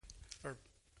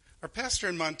Our pastor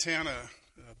in Montana,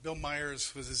 Bill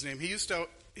Myers was his name. He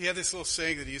had this little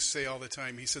saying that he used to say all the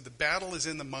time. He said, "The battle is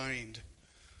in the mind.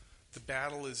 The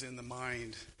battle is in the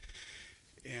mind."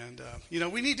 And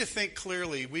we need to think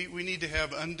clearly. We need to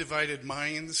have undivided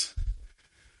minds,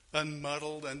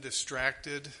 unmuddled,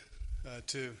 undistracted,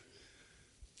 to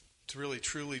really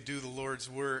truly do the Lord's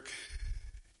work.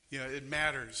 It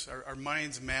matters. Our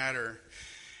minds matter.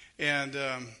 And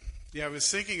I was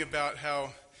thinking about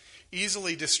how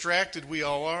easily distracted we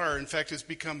all are. In fact, it's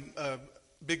become a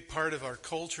big part of our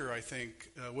culture, I think.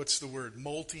 What's the word?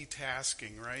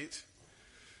 Multitasking, right?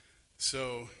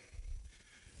 So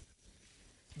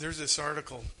there's this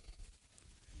article.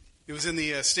 It was in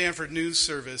the Stanford News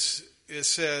Service. It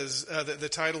says, the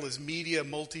title is "Media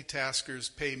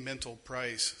Multitaskers Pay Mental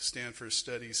Price," Stanford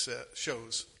study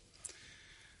shows.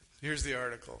 Here's the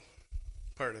article,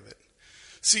 part of it.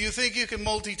 "So you think you can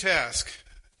multitask?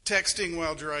 Texting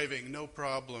while driving, no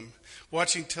problem.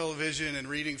 Watching television and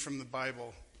reading from the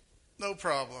Bible, no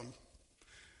problem.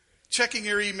 Checking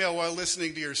your email while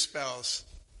listening to your spouse,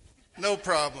 no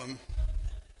problem.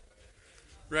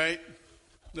 Right?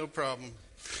 No problem.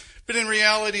 But in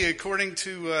reality, according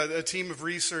to a team of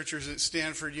researchers at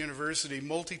Stanford University,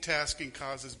 multitasking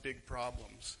causes big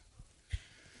problems.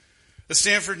 A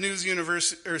Stanford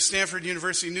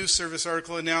University News Service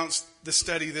article announced the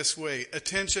study this way: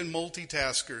 attention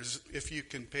multitaskers, if you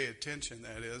can pay attention,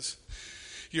 that is,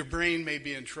 your brain may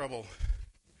be in trouble.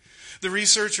 The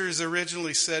researchers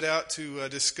originally set out to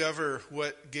discover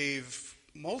what gave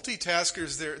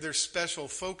multitaskers their special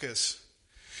focus.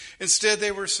 Instead,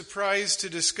 they were surprised to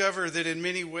discover that in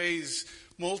many ways,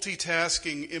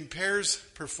 multitasking impairs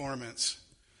performance.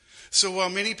 So while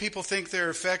many people think they're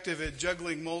effective at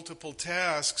juggling multiple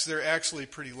tasks, they're actually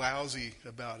pretty lousy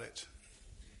about it.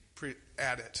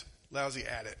 Lousy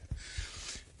at it.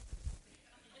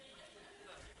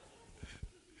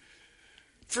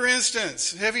 For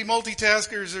instance, heavy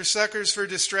multitaskers are suckers for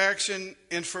distraction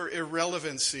and for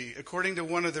irrelevancy. According to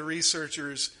one of the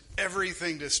researchers,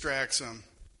 everything distracts them.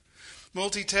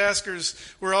 Multitaskers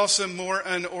were also more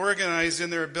unorganized in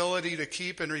their ability to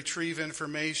keep and retrieve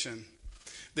information.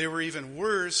 They were even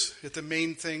worse at the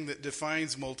main thing that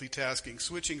defines multitasking,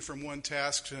 switching from one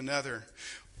task to another.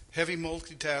 Heavy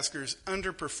multitaskers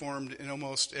underperformed in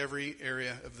almost every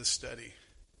area of the study.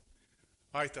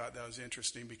 I thought that was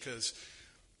interesting because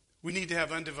we need to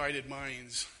have undivided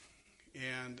minds.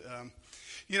 And,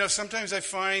 sometimes I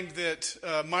find that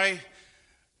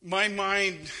my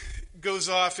mind goes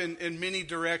off in many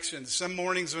directions. Some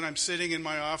mornings when I'm sitting in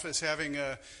my office having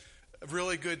a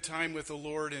really good time with the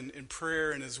Lord in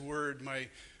prayer and His Word,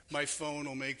 my phone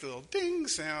will make the little ding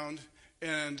sound.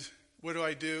 And what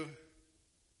do?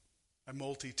 I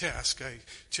multitask. I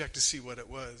check to see what it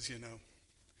was,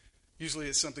 Usually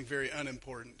it's something very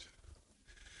unimportant.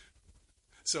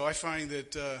 So I find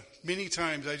that many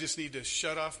times I just need to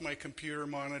shut off my computer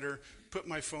monitor, put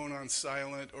my phone on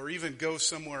silent, or even go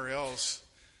somewhere else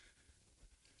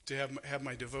to have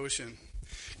my devotion.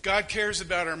 God cares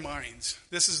about our minds.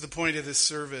 This is the point of this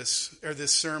service, or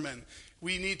this sermon.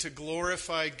 We need to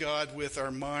glorify God with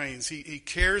our minds. He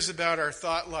cares about our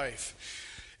thought life.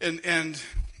 And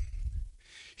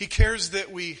He cares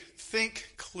that we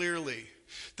think clearly,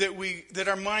 that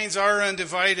our minds are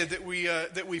undivided, that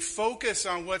we focus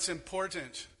on what's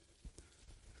important.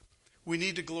 We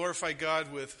need to glorify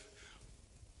God with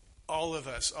all of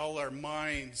us, all our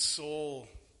mind, soul,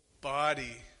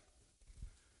 body.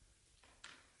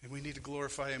 And we need to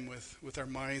glorify Him with our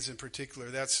minds in particular.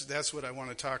 That's what I want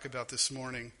to talk about this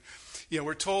morning.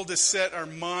 We're told to set our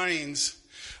minds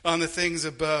on the things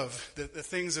above, the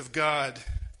things of God.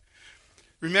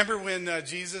 Remember when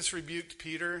Jesus rebuked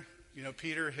Peter?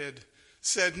 Peter had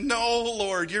said, "No,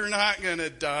 Lord, you're not going to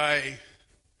die."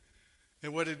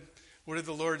 And what did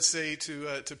the Lord say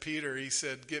to Peter? He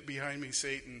said, "Get behind me,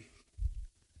 Satan."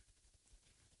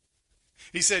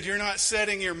 He said, "You're not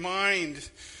setting your mind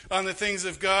on the things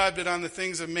of God, but on the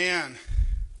things of man."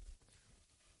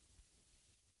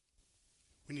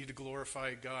 We need to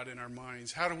glorify God in our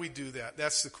minds. How do we do that?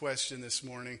 That's the question this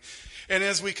morning. And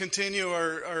as we continue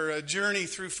our journey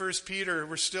through 1 Peter,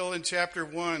 we're still in chapter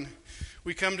 1.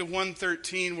 We come to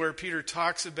 1:13 where Peter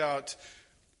talks about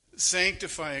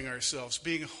sanctifying ourselves,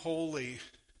 being holy.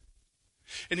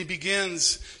 And he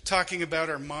begins talking about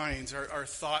our minds, our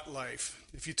thought life.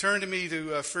 If you turn with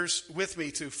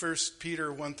me to 1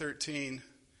 Peter 1:13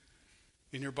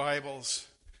 in your Bibles,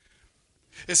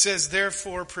 it says,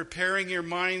 "Therefore, preparing your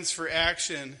minds for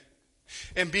action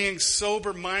and being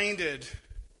sober-minded,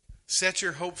 set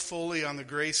your hope fully on the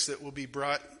grace that will be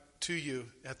brought to you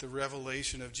at the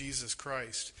revelation of Jesus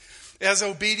Christ. As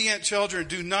obedient children,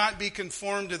 do not be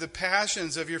conformed to the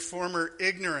passions of your former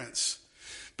ignorance,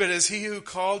 but as he who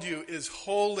called you is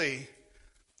holy,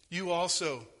 you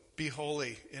also be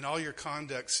holy in all your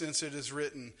conduct, since it is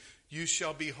written, you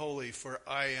shall be holy, for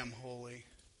I am holy.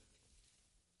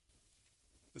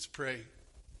 Let's pray.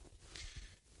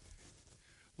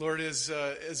 Lord,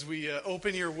 as we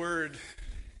open your word,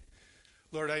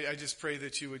 Lord, I just pray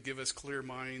that you would give us clear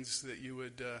minds, that you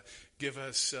would give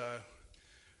us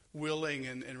willing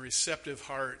and receptive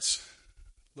hearts.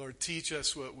 Lord, teach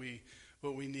us what we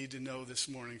need to know this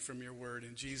morning from your word.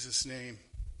 In Jesus' name.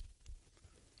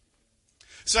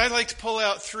 So I'd like to pull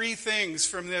out three things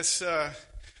from this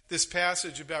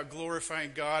passage about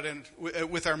glorifying God and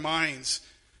with our minds.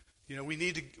 You know, we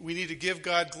need to give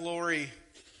God glory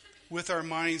with our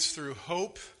minds through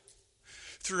hope,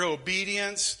 through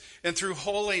obedience, and through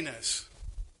holiness.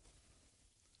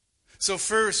 So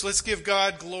first, let's give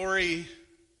God glory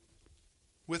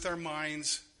with our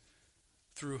minds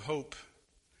through hope.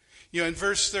 You know, in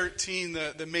verse 13,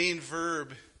 the main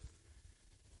verb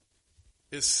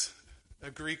is a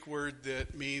Greek word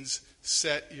that means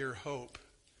set your hope.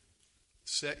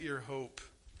 Set your hope.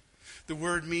 The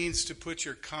word means to put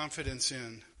your confidence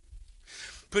in.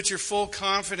 Put your full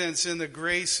confidence in the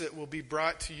grace that will be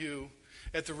brought to you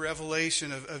at the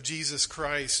revelation of Jesus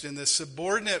Christ. And the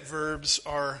subordinate verbs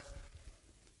are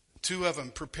two of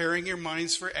them: preparing your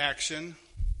minds for action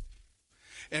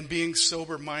and being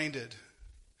sober-minded.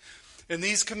 And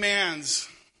these commands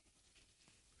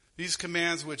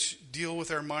which deal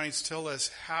with our minds tell us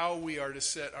how we are to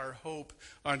set our hope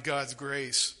on God's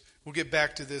grace. We'll get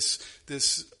back to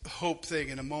this hope thing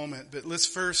in a moment, but let's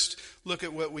first look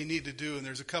at what we need to do, and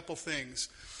there's a couple things.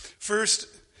 First,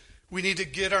 we need to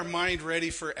get our mind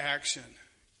ready for action.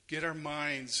 Get our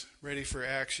minds ready for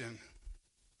action.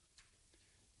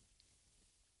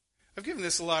 I've given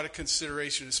this a lot of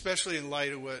consideration, especially in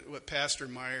light of what Pastor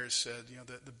Myers said. You know,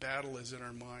 that the battle is in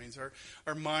our minds.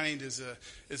 Our mind is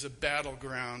a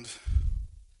battleground.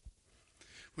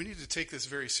 We need to take this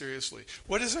very seriously.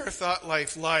 What is our thought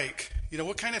life like? You know,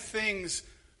 what kind of things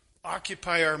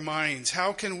occupy our minds?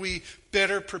 How can we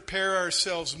better prepare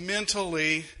ourselves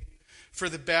mentally for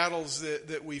the battles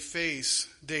that we face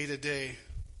day to day?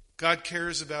 God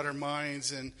cares about our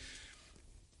minds, and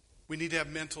we need to have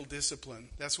mental discipline.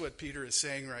 That's what Peter is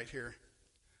saying right here.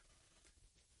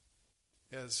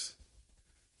 As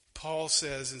Paul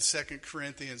says in 2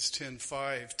 Corinthians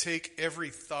 10:5, take every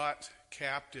thought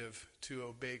captive to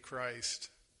obey Christ.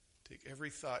 Take every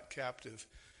thought captive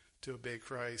to obey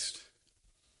Christ.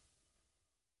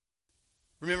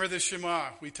 Remember the Shema.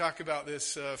 We talk about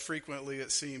this frequently,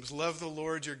 it seems. Love the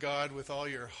Lord your God with all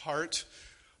your heart,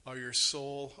 all your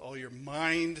soul, all your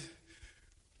mind,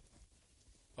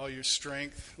 all your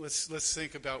strength. Let's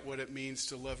think about what it means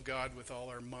to love God with all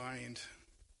our mind.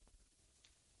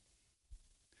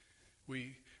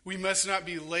 We must not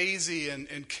be lazy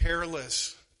and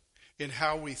careless in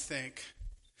how we think.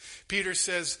 Peter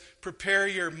says, prepare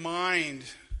your mind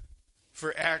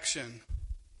for action.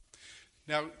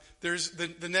 Now, there's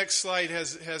the next slide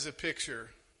has a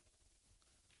picture.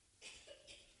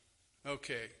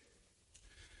 Okay.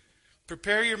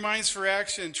 Prepare your minds for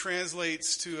action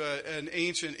translates to an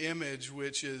ancient image,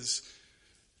 which is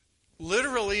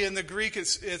literally in the Greek,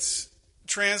 it's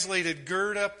translated,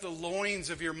 gird up the loins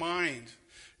of your mind.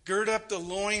 Gird up the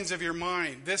loins of your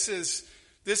mind. This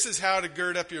is how to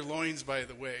gird up your loins, by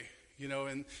the way. You know,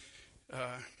 in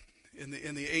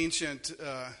the ancient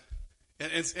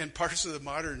and parts of the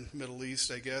modern Middle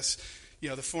East, I guess, you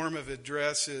know, the form of a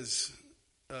dress is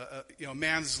a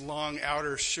man's long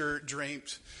outer shirt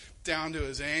draped down to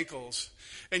his ankles,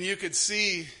 and you could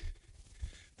see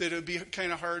that it would be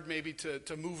kind of hard maybe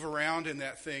to move around in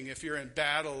that thing if you're in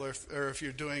battle or if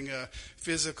you're doing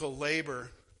physical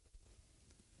labor.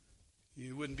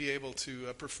 You wouldn't be able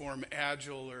to perform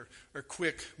agile or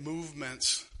quick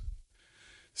movements.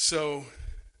 So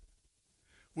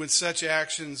when such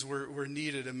actions were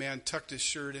needed, a man tucked his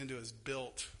shirt into his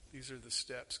belt. These are the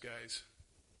steps, guys.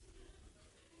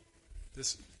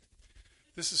 This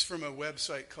is from a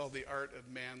website called The Art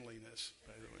of Manliness,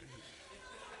 by the way.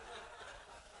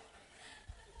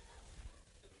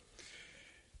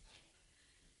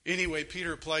 Anyway,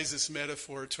 Peter applies this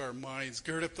metaphor to our minds.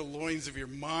 Gird up the loins of your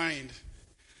mind.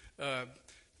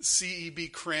 C.E.B.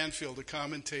 Cranfield, a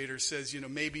commentator, says, you know,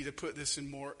 maybe to put this in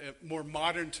more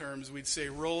modern terms, we'd say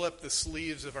roll up the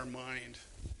sleeves of our mind.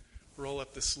 Roll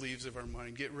up the sleeves of our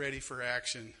mind. Get ready for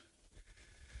action.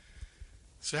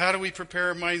 So how do we prepare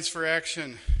our minds for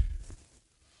action?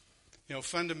 You know,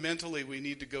 fundamentally, we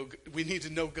need to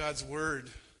know God's Word.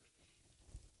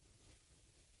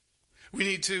 We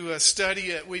need to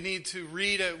study it. We need to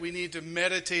read it. We need to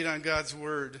meditate on God's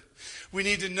Word. We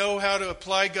need to know how to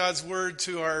apply God's Word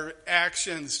to our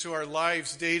actions, to our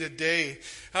lives day to day.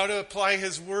 How to apply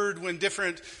His Word when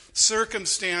different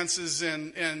circumstances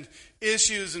and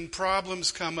issues and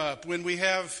problems come up. When we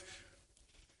have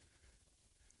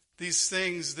these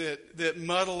things that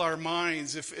muddle our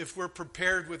minds, if we're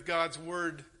prepared with God's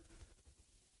Word,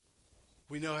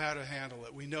 we know how to handle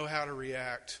it. We know how to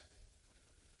react.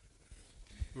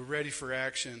 We're ready for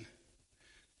action.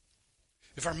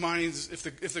 If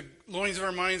the loins of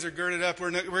our minds are girded up,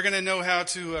 we're going to know how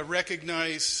to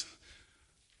recognize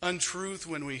untruth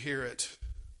when we hear it.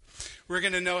 We're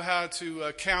going to know how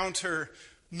to counter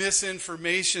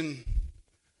misinformation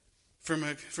from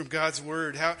God's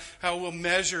Word. How we'll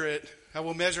measure it. How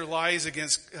we'll measure lies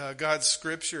against God's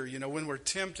Scripture. When we're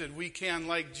tempted, we can,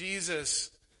 like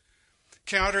Jesus,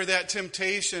 counter that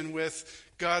temptation with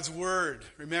God's Word.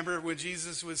 Remember when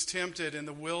Jesus was tempted in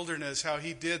the wilderness, how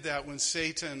he did that when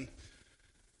Satan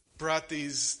brought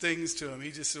these things to him.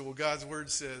 He just said, well, God's Word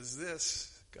says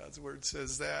this. God's Word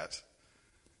says that.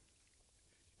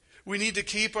 We need to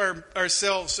keep our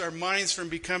minds from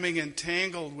becoming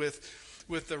entangled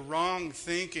with the wrong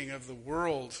thinking of the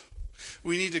world.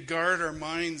 We need to guard our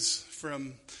minds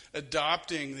from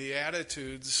adopting the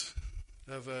attitudes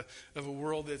of a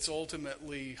world that's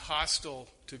ultimately hostile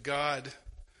to God.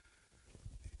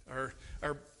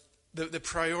 The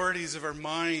priorities of our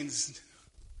minds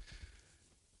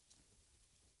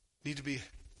need to be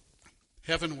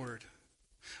heavenward.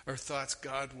 Our thoughts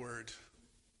Godward.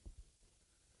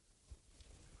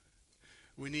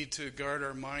 We need to guard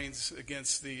our minds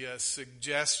against the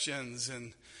suggestions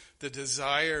and the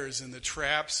desires and the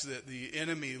traps that the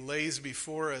enemy lays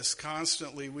before us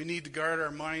constantly. We need to guard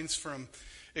our minds from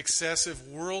excessive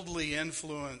worldly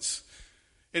influence.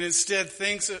 And instead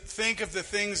think of the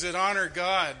things that honor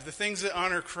God, the things that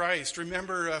honor Christ.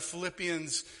 Remember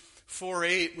Philippians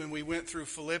 4:8 when we went through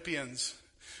Philippians.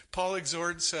 Paul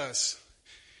exhorts us.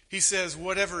 He says,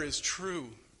 whatever is true,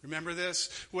 remember this?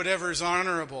 Whatever is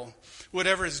honorable,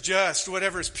 whatever is just,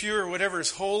 whatever is pure, whatever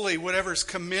is holy, whatever is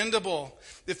commendable,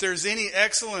 if there's any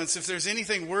excellence, if there's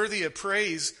anything worthy of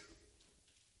praise,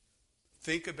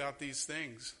 think about these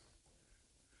things.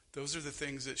 Those are the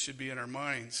things that should be in our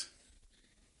minds.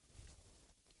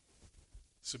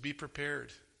 So be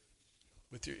prepared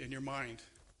in your mind.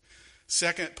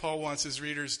 Second, Paul wants his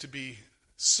readers to be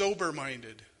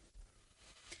sober-minded.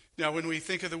 Now, when we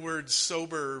think of the word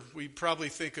sober, we probably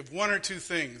think of one or two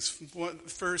things.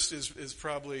 First is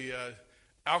probably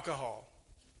alcohol.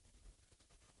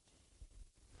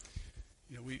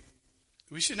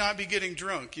 We should not be getting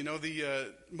drunk.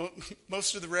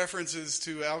 Most of the references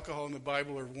to alcohol in the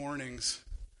Bible are warnings.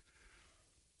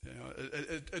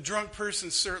 A drunk person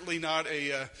is certainly not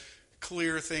a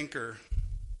clear thinker.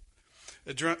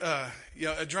 A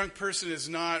drunk person is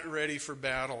not ready for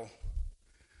battle.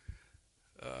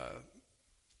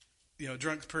 A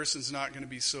drunk person is not going to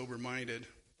be sober-minded.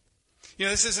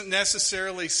 This isn't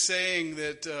necessarily saying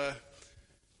that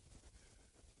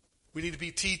we need to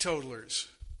be teetotalers.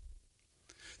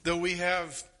 Though we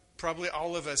have, probably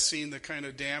all of us, seen the kind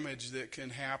of damage that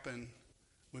can happen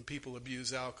when people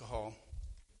abuse alcohol.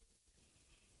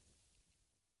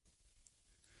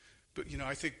 But,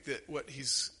 I think that what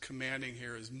he's commanding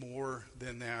here is more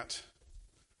than that.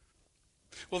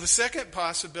 Well, the second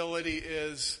possibility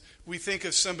is we think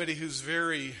of somebody who's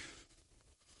very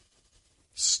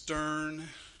stern,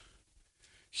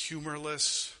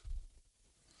 humorless,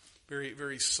 very,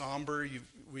 very somber.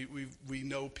 We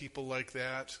know people like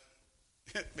that.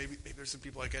 maybe there's some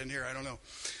people like that in here. I don't know.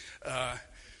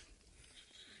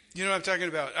 You know what I'm talking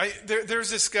about. There's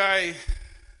this guy.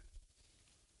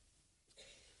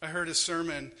 I heard a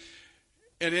sermon,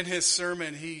 and in his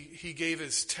sermon, he gave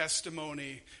his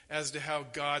testimony as to how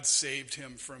God saved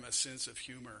him from a sense of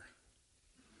humor.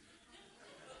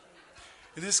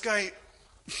 And this guy,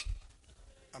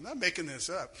 I'm not making this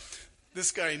up,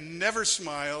 this guy never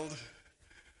smiled.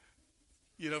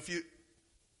 I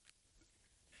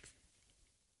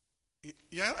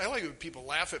like when people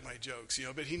laugh at my jokes,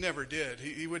 but he never did.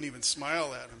 He wouldn't even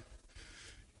smile at them.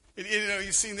 And,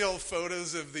 you've seen the old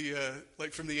photos of the,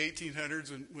 from the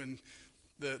 1800s when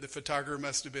the photographer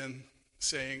must have been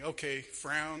saying, okay,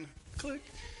 frown, click.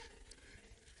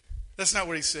 That's not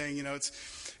what he's saying,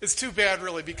 It's too bad,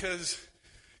 really, because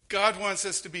God wants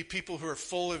us to be people who are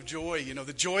full of joy.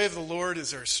 The joy of the Lord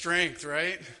is our strength,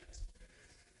 right?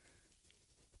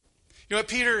 What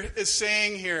Peter is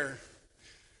saying here,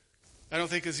 I don't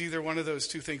think is either one of those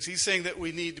two things. He's saying that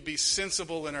we need to be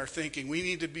sensible in our thinking. We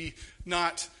need to be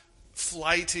not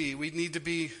flighty. We need to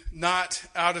be not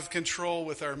out of control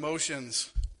with our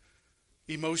emotions.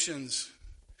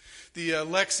 The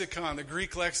lexicon, the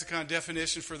Greek lexicon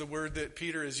definition for the word that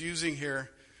Peter is using here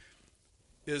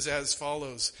is as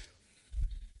follows.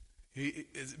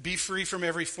 Be free from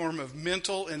every form of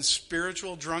mental and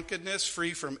spiritual drunkenness,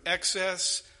 free from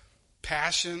excess,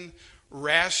 passion,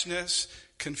 rashness,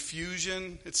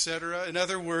 confusion, etc. In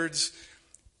other words,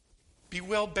 be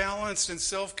well balanced and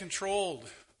self-controlled.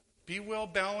 Be well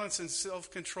balanced and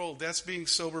self-controlled. That's being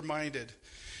sober-minded.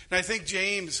 And I think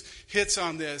James hits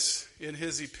on this in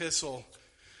his epistle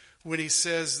when he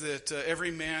says that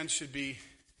every man should be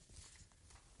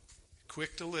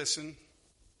quick to listen,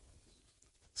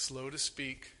 slow to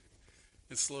speak,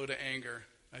 and slow to anger.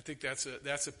 I think that's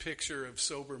a picture of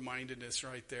sober-mindedness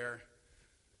right there.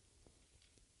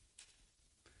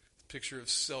 Picture of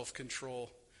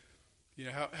self-control. You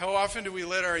know, how often do we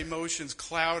let our emotions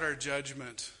cloud our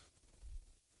judgment?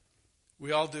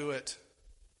 We all do it.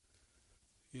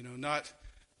 You know,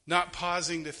 not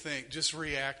pausing to think, just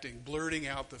reacting, blurting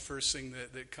out the first thing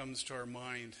that comes to our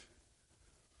mind.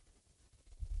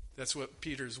 That's what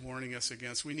Peter's warning us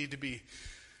against. We need to be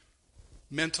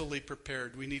mentally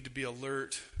prepared. We need to be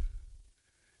alert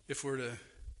if we're to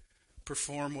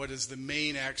perform what is the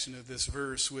main action of this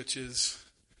verse, which is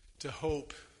to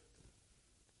hope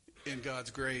in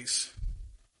God's grace.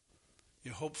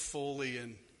 You hope fully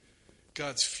in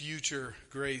God's future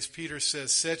grace. Peter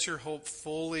says, set your hope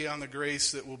fully on the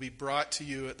grace that will be brought to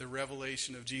you at the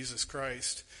revelation of Jesus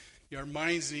Christ. Our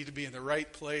minds need to be in the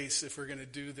right place if we're going to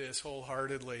do this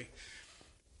wholeheartedly.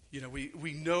 You know,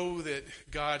 we know that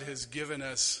God has given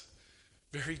us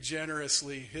very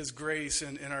generously His grace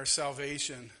and our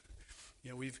salvation.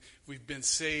 You know, we've been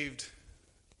saved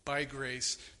by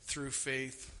grace through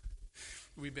faith.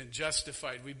 We've been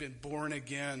justified. We've been born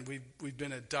again. We've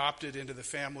been adopted into the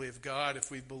family of God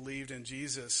if we've believed in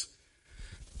Jesus.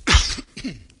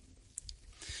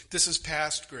 This is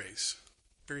past grace.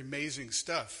 Very amazing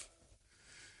stuff.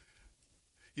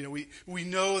 You know, we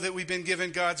know that we've been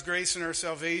given God's grace in our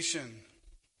salvation.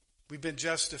 We've been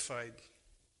justified.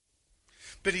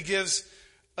 But He gives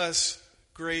us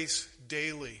grace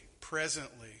daily, present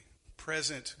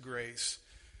grace.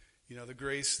 You know, the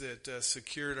grace that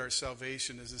secured our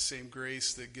salvation is the same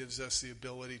grace that gives us the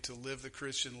ability to live the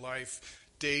Christian life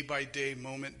day by day,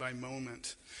 moment by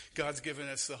moment. God's given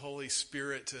us the Holy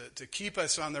Spirit to keep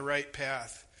us on the right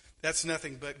path. That's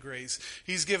nothing but grace.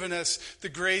 He's given us the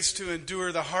grace to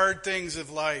endure the hard things of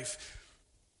life.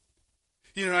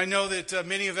 You know, I know that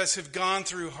many of us have gone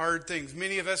through hard things.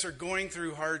 Many of us are going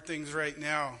through hard things right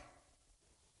now.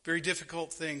 Very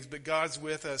difficult things, but God's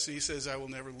with us. He says, I will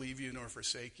never leave you nor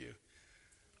forsake you.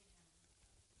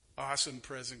 Awesome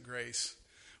present grace.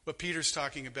 What Peter's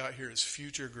talking about here is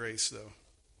future grace, though.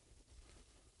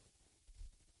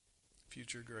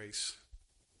 Future grace.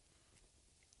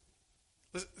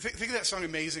 Think of that song,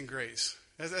 Amazing Grace.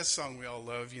 That's a song we all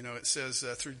love. You know, it says,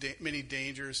 through many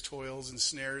dangers, toils, and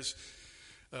snares,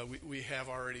 we have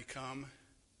already come.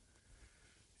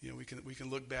 You know, we can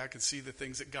look back and see the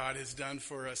things that God has done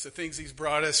for us, the things He's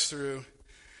brought us through.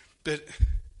 But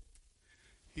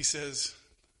He says,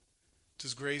 it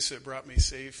is grace that brought me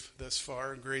safe thus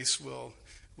far, and grace will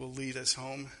lead us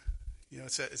home. You know,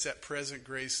 it's that present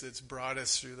grace that's brought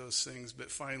us through those things.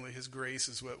 But finally, His grace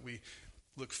is what we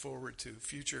look forward to,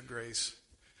 future grace.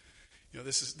 You know,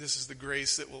 this is the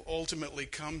grace that will ultimately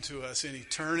come to us in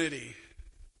eternity.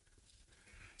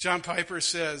 John Piper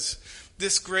says,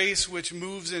 this grace which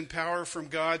moves in power from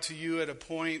God to you at a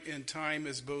point in time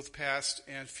is both past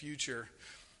and future.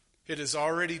 It has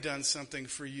already done something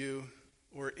for you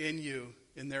or in you,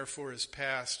 and therefore is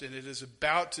past, and it is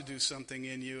about to do something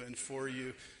in you and for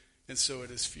you, and so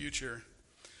it is future.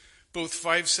 Both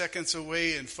 5 seconds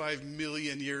away and 5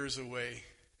 million years away.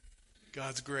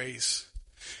 God's grace.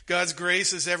 God's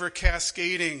grace is ever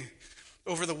cascading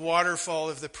over the waterfall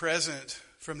of the present,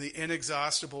 from the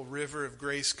inexhaustible river of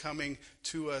grace coming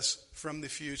to us from the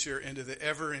future into the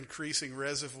ever-increasing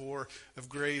reservoir of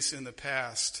grace in the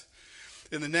past.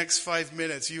 In the next 5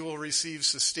 minutes, you will receive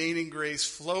sustaining grace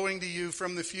flowing to you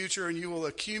from the future, and you will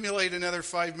accumulate another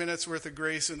 5 minutes worth of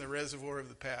grace in the reservoir of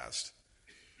the past.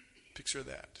 Picture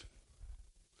that.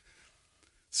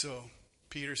 So,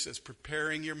 Peter says,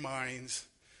 preparing your minds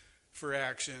for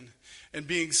action and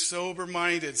being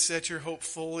sober-minded, set your hope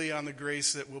fully on the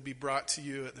grace that will be brought to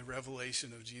you at the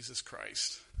revelation of Jesus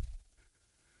Christ.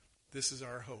 This is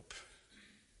our hope.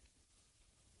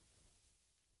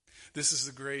 This is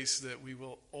the grace that we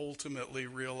will ultimately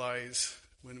realize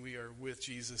when we are with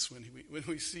Jesus, when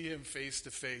we see Him face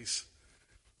to face.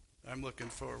 I'm looking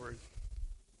forward.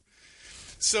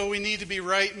 So we need to be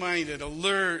right-minded,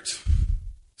 alert,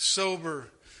 sober,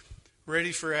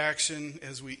 ready for action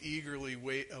as we eagerly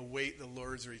await the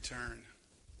Lord's return.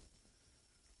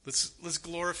 Let's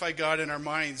glorify God in our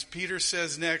minds. Peter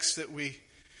says next that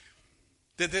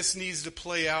this needs to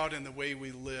play out in the way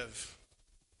we live.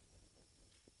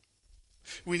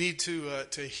 We need to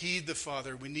heed the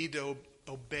Father. We need to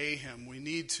obey Him. We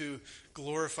need to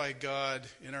glorify God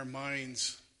in our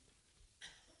minds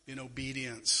in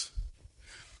obedience.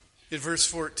 In verse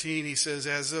 14, he says,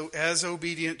 as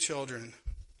obedient children,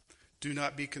 do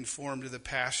not be conformed to the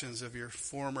passions of your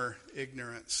former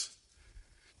ignorance.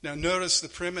 Now notice the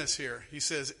premise here. He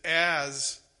says,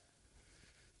 as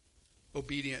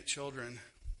obedient children.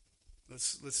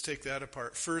 Let's take that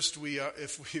apart. First,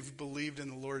 if we've believed in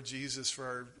the Lord Jesus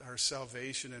for our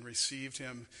salvation and received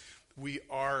Him, we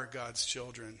are God's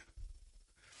children.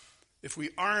 If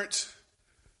we aren't,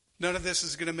 none of this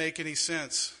is going to make any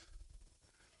sense.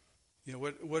 You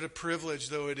know, what a privilege,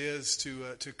 though, it is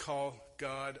to call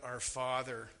God our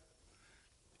Father.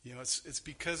 You know, it's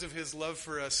because of His love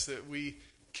for us that we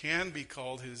can be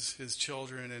called His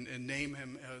children and name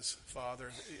Him as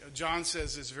Father. John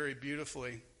says this very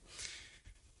beautifully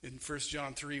in 1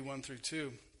 John 3, 1 through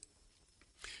 2.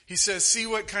 He says, see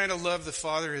what kind of love the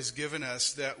Father has given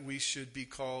us that we should be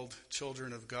called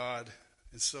children of God.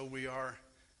 And so we are.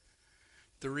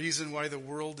 The reason why the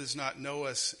world does not know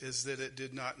us is that it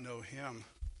did not know Him.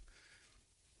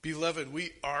 Beloved,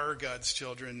 we are God's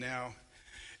children now.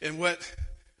 And what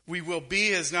we will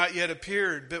be has not yet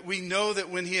appeared, but we know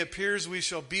that when He appears, we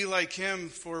shall be like Him,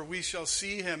 for we shall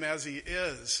see Him as He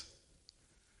is.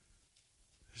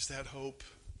 There's that hope.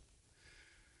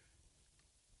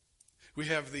 We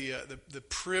have the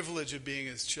privilege of being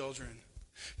His children.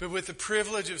 But with the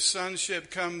privilege of sonship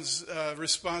comes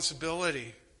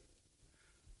responsibility.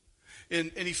 In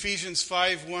Ephesians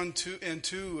 5, 1 and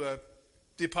 2,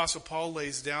 the Apostle Paul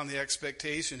lays down the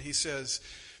expectation. He says,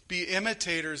 be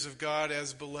imitators of God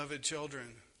as beloved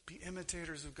children. Be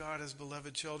imitators of God as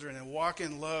beloved children and walk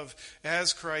in love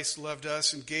as Christ loved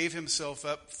us and gave Himself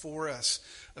up for us,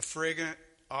 a fragrant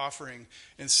offering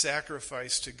and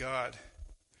sacrifice to God.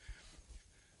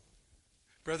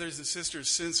 Brothers and sisters,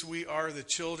 since we are the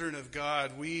children of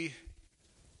God, we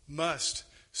must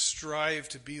strive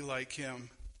to be like Him.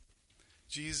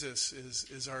 Jesus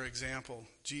is our example.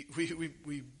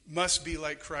 We must be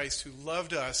like Christ, who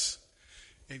loved us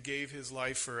and gave His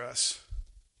life for us.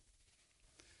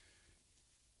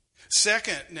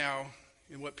 Second, now,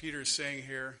 in what Peter is saying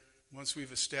here, once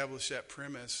we've established that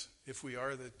premise, if we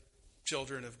are the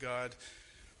children of God,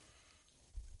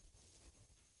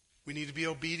 we need to be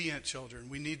obedient children.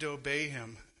 We need to obey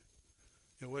Him.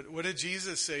 You know, what did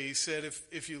Jesus say? He said,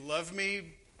 if you love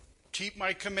me, keep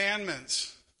my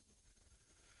commandments.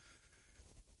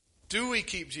 Do we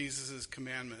keep Jesus'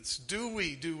 commandments? Do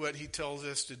we do what He tells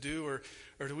us to do? Or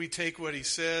do we take what He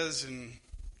says and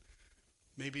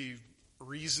maybe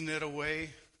reason it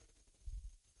away?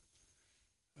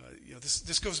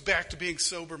 This goes back to being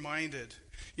sober-minded.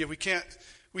 We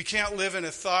can't live in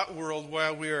a thought world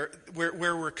while where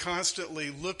we're constantly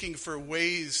looking for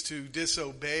ways to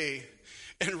disobey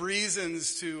and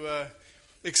reasons to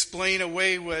explain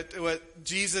away what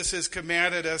Jesus has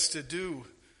commanded us to do.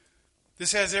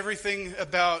 This has everything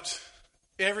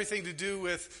to do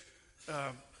with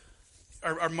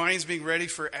our minds being ready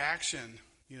for action.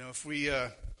 You know, if we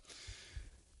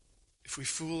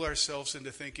fool ourselves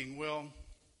into thinking, well,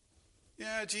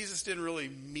 yeah, Jesus didn't really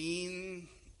mean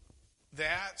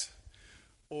that,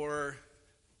 or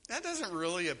that doesn't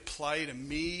really apply to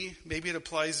me. Maybe it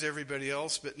applies to everybody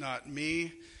else, but not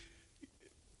me.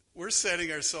 We're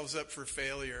setting ourselves up for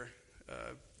failure.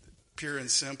 Pure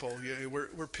and simple.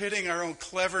 We're pitting our own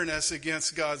cleverness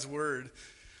against God's word.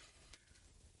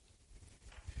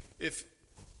 If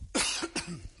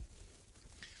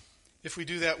we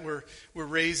do that, we're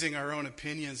raising our own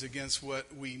opinions against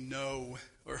what we know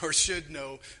or should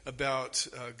know about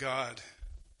God.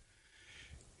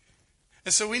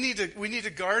 And so we need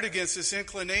to guard against this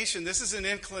inclination. This is an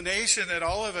inclination that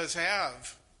all of us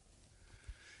have.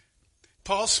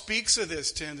 Paul speaks of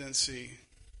this tendency.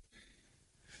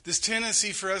 This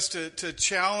tendency for us to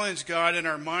challenge God in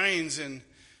our minds. And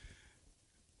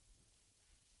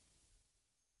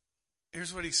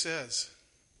here's what he says.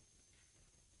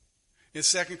 In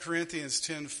 2 Corinthians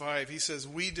 10:5, he says,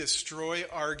 we destroy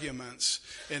arguments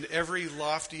and every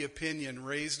lofty opinion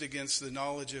raised against the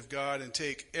knowledge of God and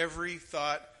take every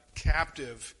thought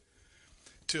captive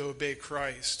to obey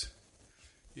Christ.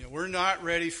 We're not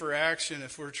ready for action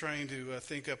if we're trying to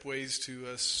think up ways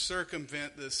to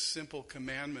circumvent the simple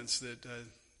commandments that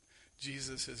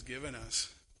Jesus has given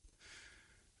us.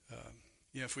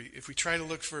 If we try to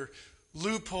look for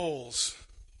loopholes,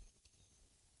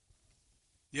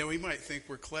 we might think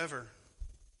we're clever.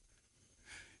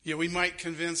 We might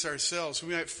convince ourselves.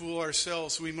 We might fool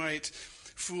ourselves. We might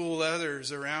fool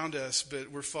others around us,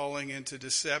 but we're falling into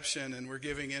deception and we're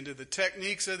giving into the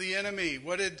techniques of the enemy.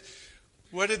 What did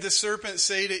the serpent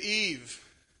say to Eve?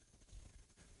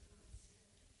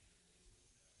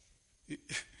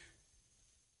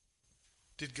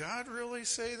 Did God really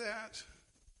say that?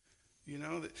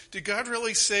 Did God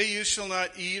really say you shall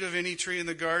not eat of any tree in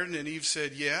the garden? And Eve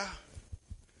said, yeah.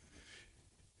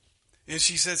 And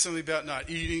she said something about not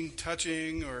eating,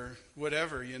 touching, or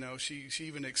whatever. She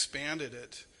even expanded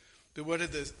it. But what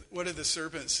did the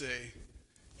serpent say?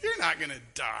 You're not going to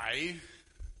die.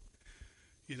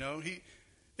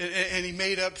 He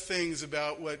made up things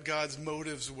about what God's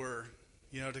motives were.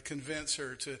 To convince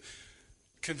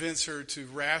her to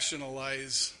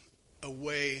rationalize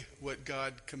away what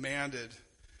God commanded.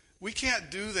 We can't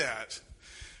do that.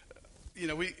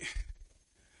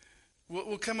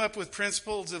 We'll come up with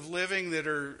principles of living that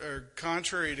are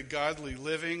contrary to godly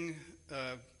living.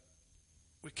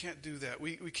 We can't do that.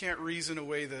 We can't reason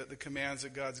away the commands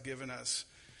that God's given us.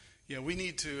 We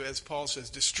need to, as Paul says,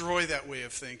 destroy that way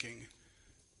of thinking.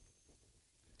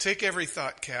 Take every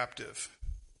thought captive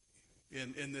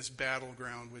in this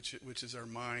battleground, which is our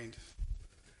mind.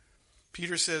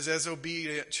 Peter says, as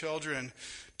obedient children,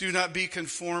 do not be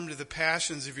conformed to the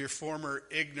passions of your former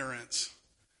ignorance.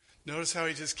 Notice how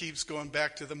he just keeps going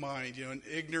back to the mind. An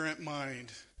ignorant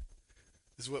mind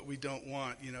is what we don't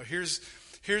want. Here's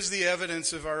the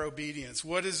evidence of our obedience.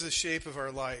 What is the shape of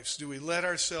our lives? Do we let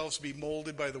ourselves be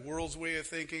molded by the world's way of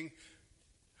thinking?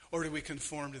 Or do we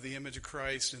conform to the image of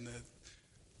Christ and the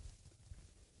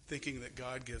thinking that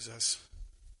God gives us?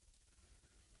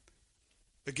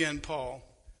 Again,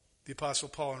 the Apostle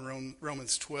Paul in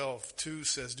Romans 12:2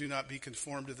 says, do not be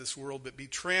conformed to this world, but be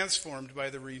transformed by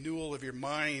the renewal of your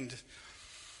mind,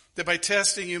 that by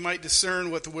testing you might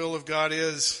discern what the will of God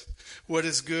is, what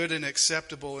is good and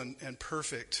acceptable and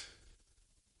perfect.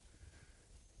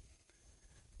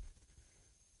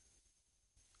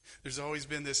 There's always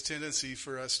been this tendency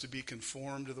for us to be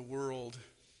conformed to the world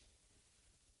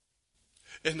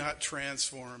and not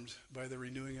transformed by the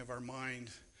renewing of our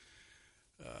mind.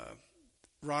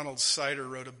 Ronald Sider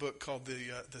wrote a book called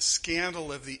The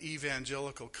Scandal of the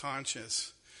Evangelical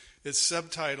Conscience. Its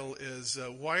subtitle is,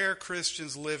 Why Are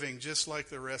Christians Living Just Like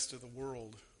the Rest of the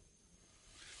World?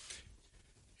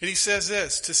 And he says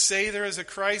this, to say there is a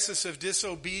crisis of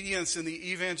disobedience in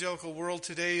the evangelical world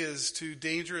today is to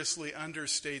dangerously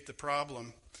understate the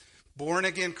problem.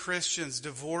 Born-again Christians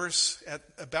divorce at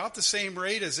about the same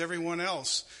rate as everyone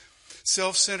else.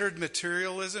 Self-centered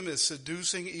materialism is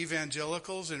seducing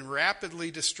evangelicals and rapidly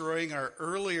destroying our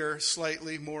earlier,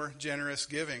 slightly more generous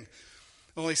giving.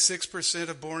 Only 6%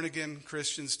 of born-again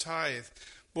Christians tithe.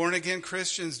 Born-again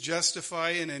Christians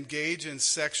justify and engage in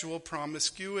sexual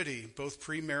promiscuity, both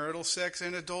premarital sex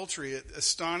and adultery, at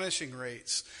astonishing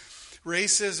rates.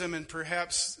 Racism and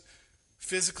perhaps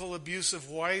physical abuse of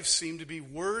wives seem to be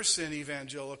worse in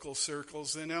evangelical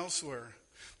circles than elsewhere.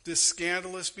 This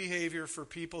scandalous behavior for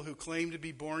people who claim to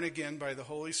be born again by the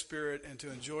Holy Spirit and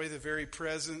to enjoy the very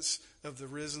presence of the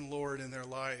risen Lord in their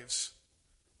lives.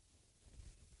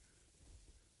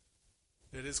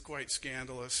 It is quite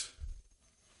scandalous.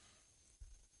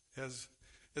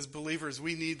 As believers,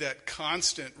 we need that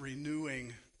constant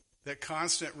renewing, that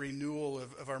constant renewal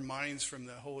of our minds from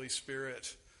the Holy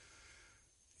Spirit.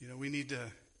 We need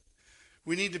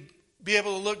to be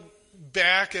able to look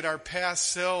back at our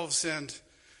past selves and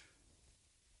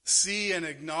see and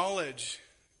acknowledge,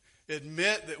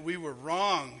 admit that we were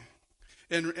wrong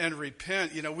and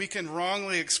repent. We can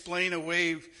wrongly explain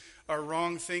away our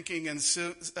wrong thinking and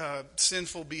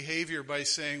sinful behavior by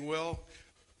saying, well,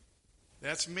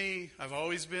 that's me. I've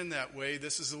always been that way.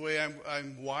 This is the way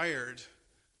I'm wired.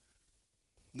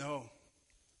 No.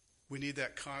 We need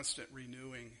that constant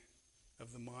renewing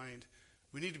of the mind.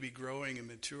 We need to be growing and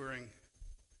maturing.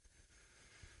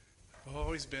 I've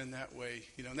always been that way.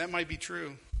 And that might be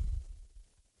true.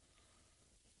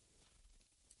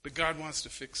 But God wants to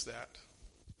fix that.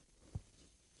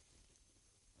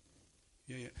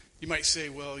 You might say,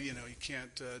 well, you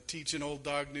can't teach an old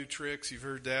dog new tricks. You've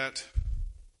heard that.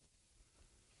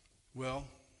 Well,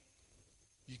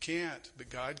 you can't, but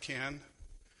God can.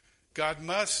 God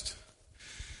must.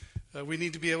 We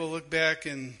need to be able to look back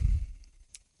and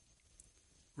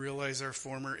realize our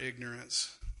former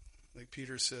ignorance. Like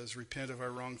Peter says, repent of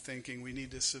our wrong thinking. We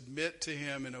need to submit to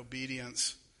Him in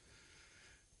obedience.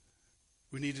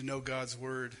 We need to know God's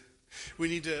Word. We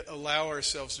need to allow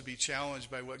ourselves to be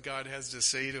challenged by what God has to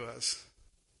say to us.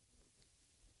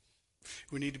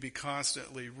 We need to be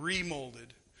constantly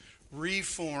remolded,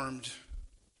 reformed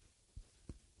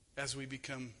as we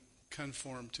become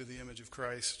conformed to the image of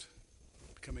Christ,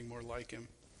 becoming more like him.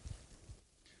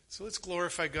 So let's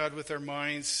glorify God with our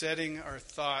minds, setting our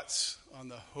thoughts on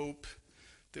the hope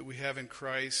that we have in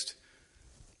Christ,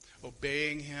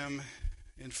 obeying him,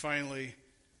 and finally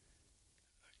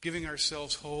giving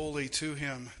ourselves wholly to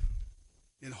him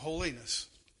in holiness.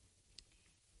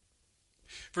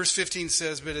 Verse 15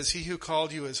 says, "But as he who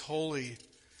called you is holy,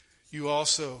 you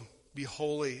also be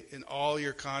holy in all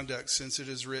your conduct, since it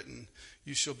is written,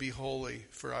 you shall be holy,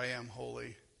 for I am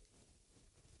holy."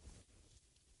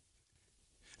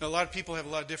 Now, a lot of people have a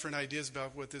lot of different ideas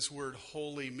about what this word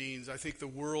holy means. I think the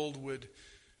world would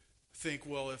think,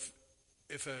 well,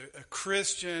 if a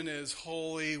Christian is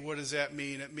holy, what does that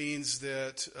mean? It means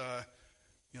that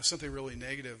something really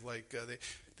negative, like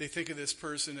they think of this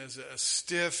person as a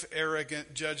stiff,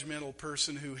 arrogant, judgmental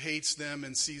person who hates them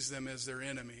and sees them as their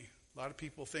enemy. A lot of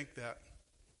people think that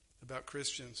about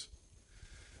Christians.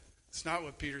 It's not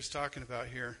what Peter's talking about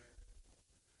here.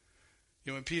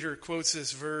 When Peter quotes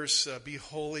this verse, "Be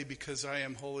holy because I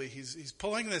am holy," he's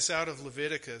pulling this out of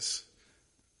Leviticus.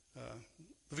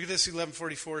 Leviticus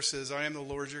 11:44 says, "I am the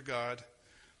Lord your God.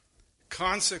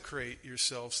 Consecrate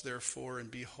yourselves, therefore,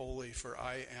 and be holy, for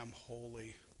I am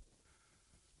holy."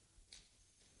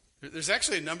 There's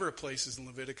actually a number of places in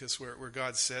Leviticus where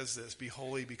God says this, "Be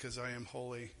holy because I am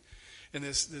holy." And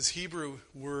this Hebrew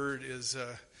word is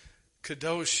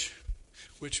kadosh,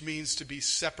 which means to be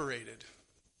separated.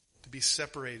 To be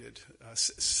separated,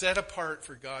 set apart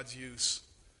for God's use.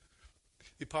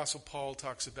 The Apostle Paul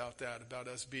talks about that, about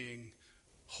us being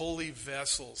holy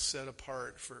vessels set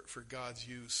apart for God's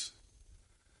use.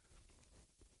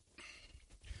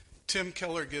 Tim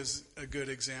Keller gives a good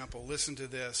example. Listen to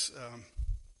this.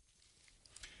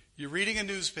 You're reading a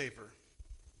newspaper,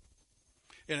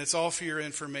 and it's all for your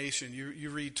information. You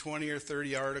read 20 or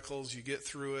 30 articles, you get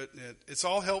through it, and it's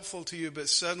all helpful to you, but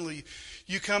suddenly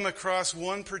you come across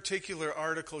one particular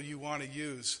article you want to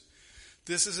use.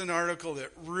 This is an article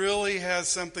that really has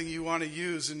something you want to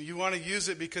use, and you want to use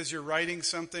it because you're writing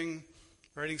something,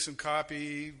 writing some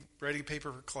copy, writing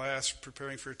paper for class,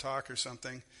 preparing for a talk or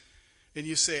something, and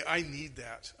you say, I need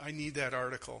that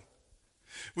article.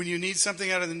 When you need something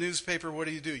out of the newspaper, what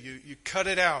do? You cut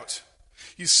it out.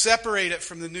 You separate it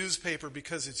from the newspaper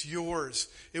because it's yours.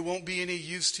 It won't be any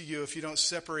use to you if you don't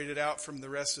separate it out from the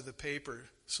rest of the paper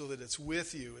so that it's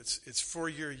with you. It's for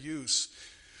your use.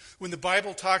 When the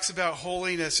Bible talks about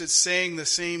holiness, it's saying the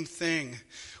same thing.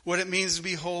 What it means to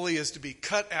be holy is to be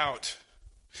cut out.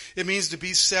 It means to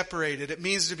be separated. It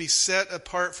means to be set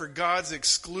apart for God's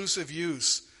exclusive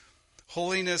use.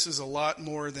 Holiness is a lot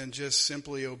more than just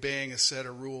simply obeying a set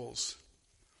of rules.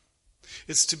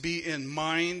 It's to be in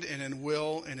mind and in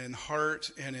will and in heart,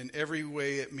 and in every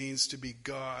way it means to be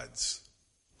God's,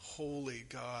 holy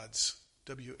God's,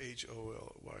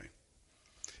 W-H-O-L-Y.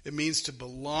 It means to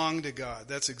belong to God.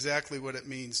 That's exactly what it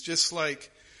means. Just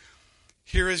like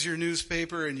here is your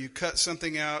newspaper and you cut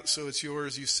something out so it's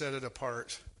yours, you set it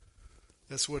apart.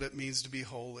 That's what it means to be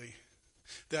holy.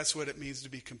 That's what it means to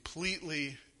be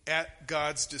completely at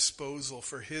God's disposal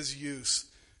for his use.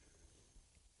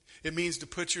 It means to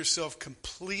put yourself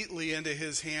completely into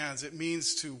his hands. It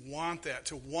means to want that,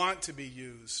 to want to be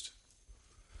used.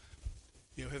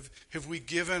 Have we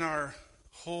given our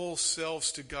whole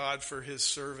selves to God for his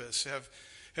service?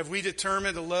 Have we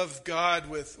determined to love God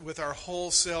with our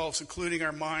whole selves, including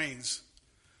our minds?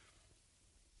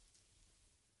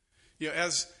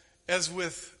 As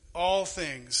with all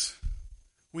things,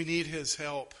 we need his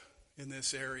help in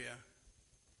this area.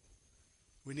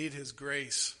 We need his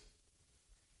grace.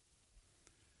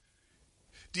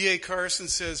 D.A. Carson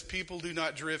says, people do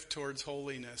not drift towards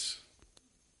holiness.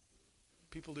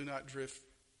 People do not drift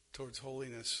towards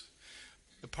holiness.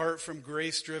 Apart from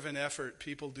grace-driven effort,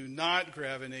 people do not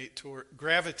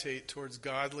gravitate towards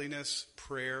godliness,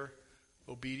 prayer,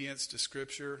 obedience to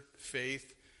Scripture,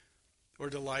 faith, or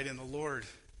delight in the Lord.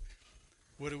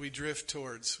 What do we drift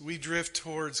towards? We drift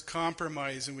towards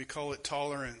compromise, and we call it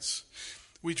tolerance.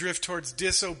 We drift towards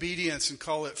disobedience and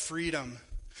call it freedom.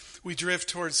 We drift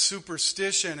towards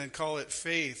superstition and call it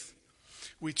faith.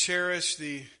 We cherish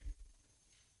the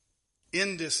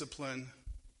indiscipline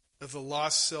of the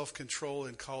lost self-control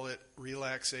and call it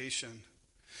relaxation.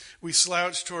 We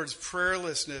slouch towards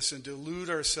prayerlessness and delude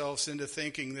ourselves into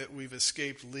thinking that we've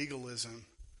escaped legalism.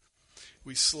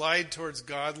 We slide towards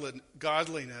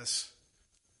godliness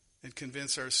and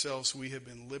convince ourselves we have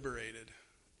been liberated.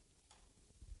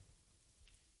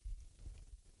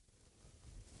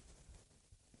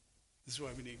 This is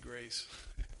why we need grace.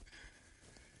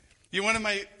 One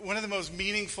of the most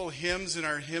meaningful hymns in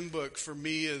our hymn book for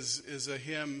me is a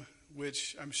hymn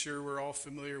which I'm sure we're all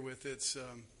familiar with. It's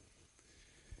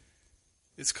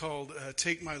called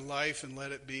 "Take My Life and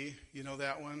Let It Be." You know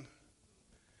that one?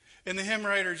 And the hymn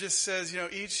writer just says,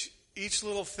 each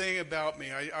little thing about me,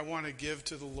 I want to give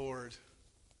to the Lord.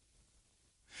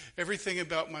 Everything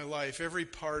about my life, every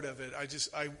part of it,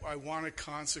 I want to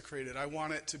consecrate it. I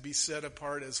want it to be set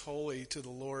apart as holy to the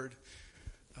Lord.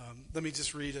 Let me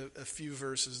just read a few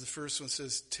verses. The first one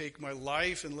says, "Take my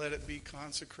life and let it be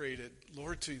consecrated,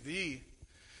 Lord, to thee.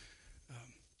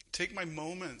 Take my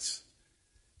moments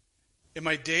and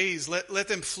my days. Let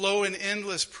them flow in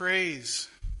endless praise.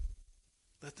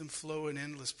 Let them flow in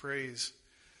endless praise."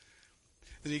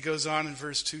 Then he goes on in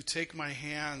verse 2, "Take my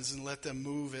hands and let them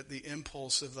move at the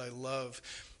impulse of thy love.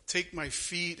 Take my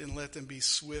feet and let them be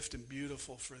swift and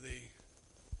beautiful for thee."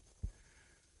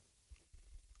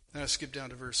 Then I skip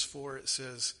down to verse 4. It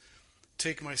says,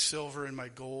 "Take my silver and my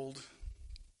gold.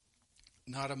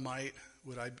 Not a mite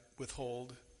would I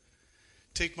withhold.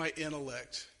 Take my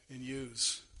intellect and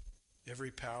use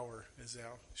every power as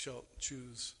thou shalt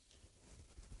choose."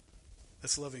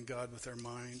 That's loving God with our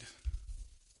mind.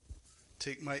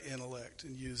 Take my intellect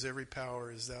and use every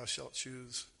power as thou shalt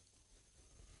choose.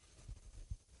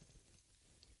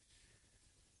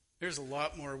 There's a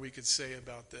lot more we could say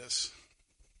about this.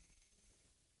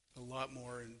 A lot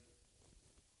more, and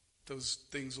those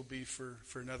things will be for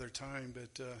another time.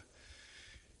 But,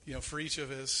 for each of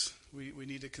us, we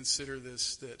need to consider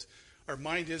this, that our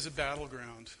mind is a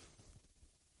battleground.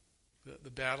 The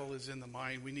battle is in the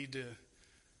mind. We need to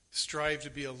strive to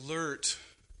be alert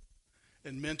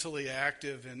and mentally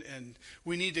active, and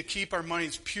we need to keep our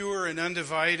minds pure and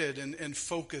undivided and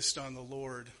focused on the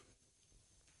Lord.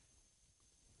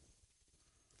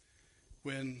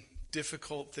 When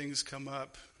difficult things come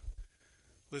up,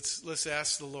 let's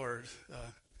ask the Lord,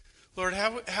 Lord,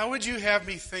 how would you have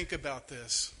me think about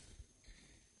this?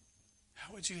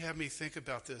 How would you have me think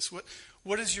about this? What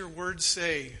does your word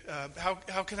say?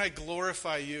 How can I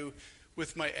glorify you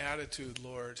with my attitude,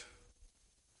 Lord?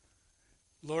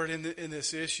 Lord, in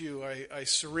this issue, I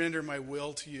surrender my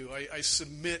will to you. I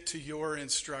submit to your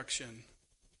instruction.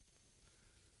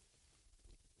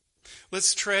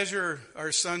 Let's treasure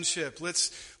our sonship.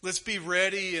 Let's be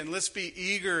ready and let's be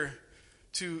eager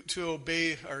to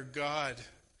obey our God.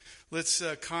 Let's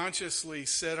consciously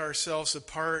set ourselves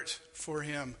apart for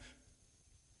him,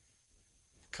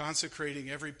 consecrating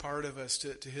every part of us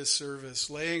to his service,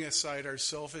 laying aside our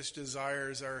selfish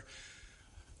desires,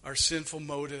 our sinful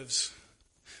motives.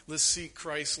 Let's seek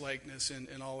Christ-likeness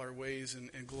in all our ways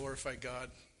and glorify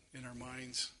God in our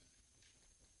minds.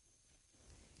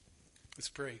 Let's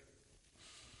pray.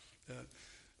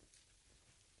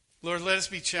 Lord, let us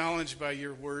be challenged by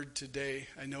your word today.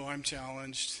 I know I'm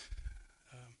challenged.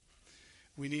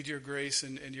 We need your grace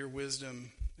and your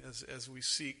wisdom as we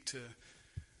seek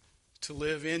to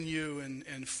live in you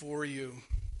and for you.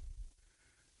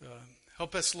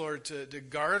 Help us, Lord, to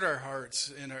guard our hearts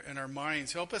and our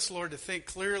minds. Help us, Lord, to think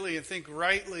clearly and think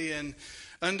rightly and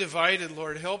undivided,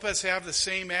 Lord. Help us have the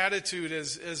same attitude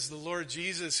as the Lord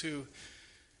Jesus, who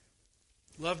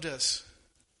loved us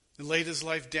and laid his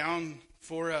life down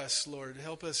for us, Lord.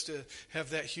 Help us to have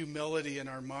that humility in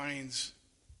our minds.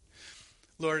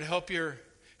 Lord, help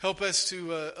us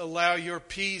to allow your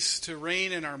peace to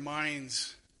reign in our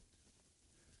minds.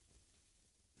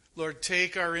 Lord,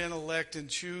 take our intellect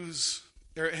and use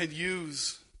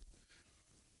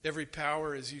every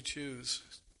power as you choose.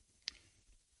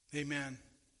 Amen.